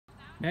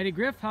Maddie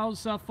Griff,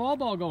 how's fall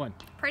ball going?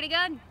 Pretty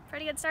good.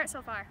 Pretty good start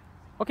so far.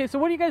 Okay, so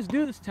what do you guys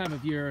do this time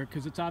of year?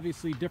 Because it's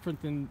obviously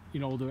different than,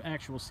 the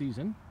actual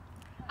season.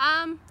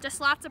 Just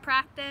lots of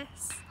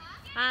practice.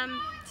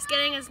 Just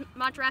getting as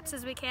much reps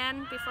as we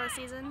can before the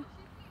season.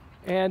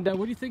 And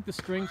what do you think the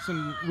strengths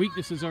and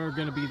weaknesses are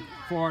going to be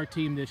for our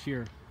team this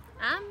year?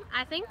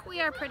 I think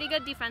we are pretty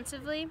good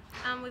defensively.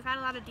 We've had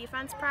a lot of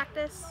defense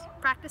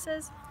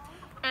practices,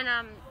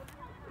 and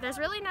there's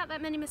really not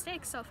that many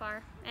mistakes so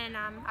far. And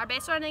our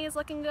base running is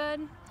looking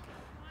good.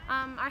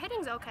 Our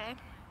hitting's okay.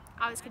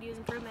 Always could use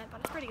improvement,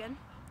 but it's pretty good.